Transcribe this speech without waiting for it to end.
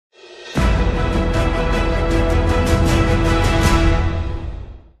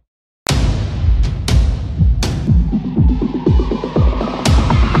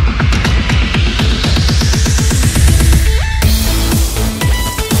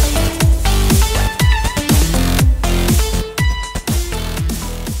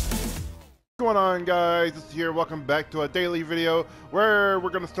going on, guys? This is here. Welcome back to a daily video where we're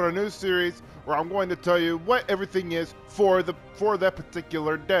going to start a new series where I'm going to tell you what everything is for that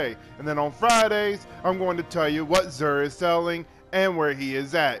particular day. And then on Fridays, I'm going to tell you what Zur is selling and where he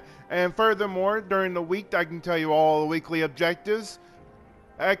is at. And furthermore, during the week, I can tell you all the weekly objectives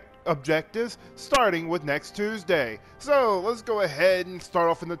starting with next Tuesday. So let's go ahead and start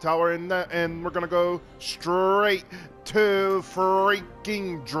off in the tower, and we're gonna go straight to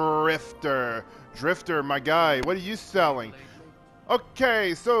freaking Drifter, my guy. What are you selling?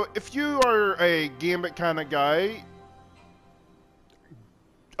 Okay, so if you are a Gambit kind of guy,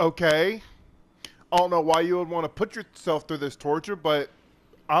 okay, I don't know why you would want to put yourself through this torture, but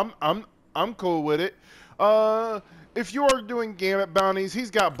I'm cool with it. If you are doing Gambit bounties, he's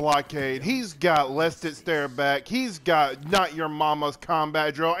got Blockade, he's got Lested Stare Back, he's got Not Your Mama's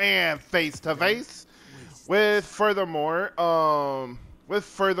Combat Drill, and Face to Face. With furthermore, of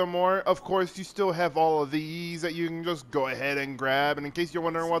course, you still have all of these that you can just go ahead and grab. And in case you're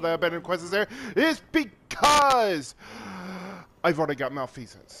wondering why the abandoned quest is there, it's because I've already got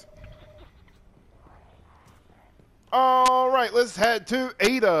Malfeasance. Alright, let's head to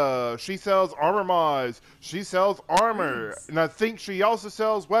Ada. She sells armor mods. She sells armor. And I think she also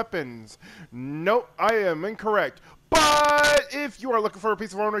sells weapons. Nope, I am incorrect. But if you are looking for a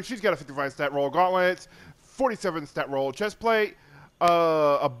piece of armor, she's got a 55 stat roll gauntlets, 47 stat roll chestplate,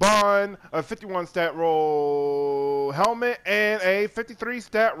 a bond, a 51 stat roll helmet, and a 53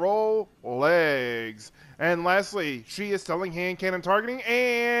 stat roll legs. And lastly, she is selling hand cannon targeting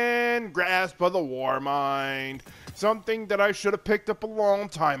and Grasp of the Warmind. Something that I should have picked up a long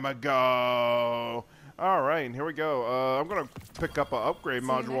time ago. Alright, and here we go. I'm going to pick up an upgrade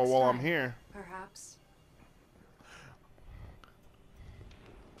module while I'm here. Perhaps.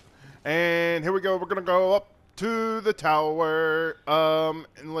 And here we go. We're going to go up to the tower.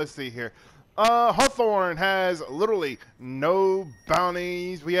 And let's see here. Hawthorne has literally no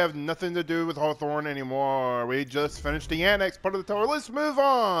bounties. We have nothing to do with Hawthorne anymore. We just finished the annex part of the tower. Let's move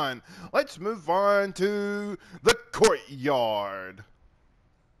on. Let's move on to the courtyard.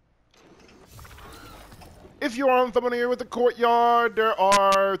 If you are unfamiliar with the courtyard, there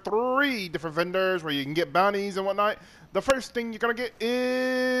are 3 different vendors where you can get bounties and whatnot. The first thing you're going to get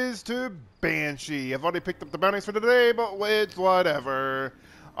is to Banshee. I've already picked up the bounties for today, but it's whatever.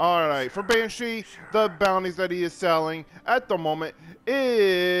 Alright, for Banshee, the bounties that he is selling at the moment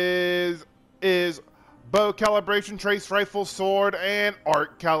is bow calibration, trace rifle, sword, and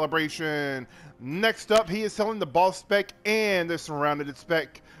arc calibration. Next up, he is selling the boss spec and the surrounded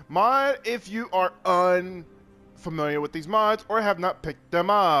spec mod if you are unfamiliar with these mods or have not picked them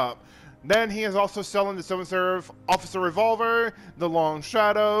up. Then he is also selling the 7-serve officer revolver, the long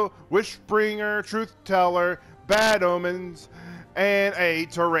shadow, wishbringer, truth teller, bad omens, and a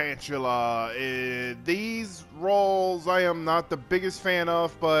tarantula. These rolls I am not the biggest fan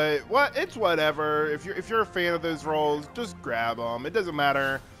of, but it's whatever. If you're a fan of those rolls, just grab them. It doesn't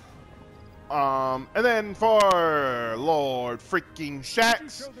matter. And then for Lord freaking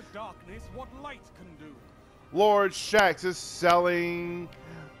Shax, Lord Shax is selling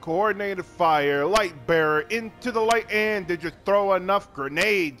coordinated fire, light bearer into the light, and did you throw enough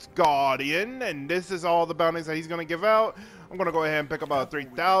grenades, Guardian? And this is all the bounties that he's gonna give out. I'm gonna go ahead and pick up a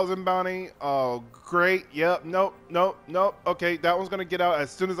 3,000 bounty. Oh, great. Yep. Nope. Okay, that one's gonna get out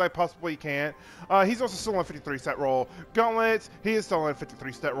as soon as I possibly can. He's also selling 53 stat roll gauntlets. He is selling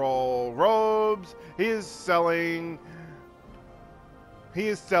 53 stat roll robes. He is selling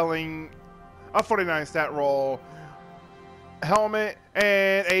a 49 stat roll helmet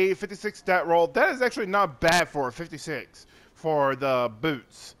and a 56 stat roll. That is actually not bad for a 56 for the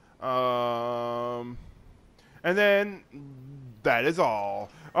boots. And then that is all.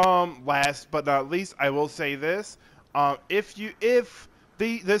 Last but not least, I will say this: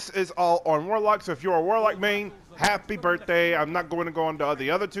 this is all on Warlock. So if you're a Warlock main, happy birthday! I'm not going to go into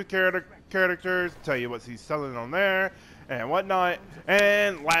the other 2 characters. Tell you what he's selling on there and whatnot.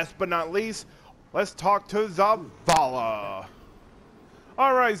 And last but not least, let's talk to Zavala.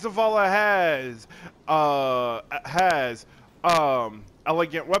 Alright, Zavala has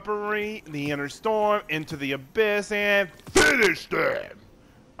elegant weaponry, the inner storm, into the abyss, and finish them.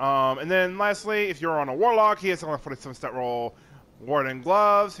 And then lastly, if you're on a warlock, he is selling a 47 stat roll warden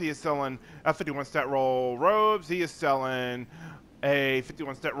gloves. He is selling a 51 stat roll robes. He is selling a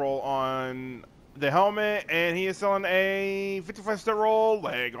 51 stat roll on the helmet, and he is selling a 55 stat roll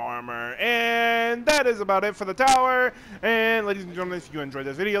leg armor. And that is about it for the tower. And ladies and gentlemen, if you enjoyed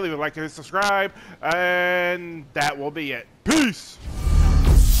this video, leave a like and subscribe, and that will be it. Peace.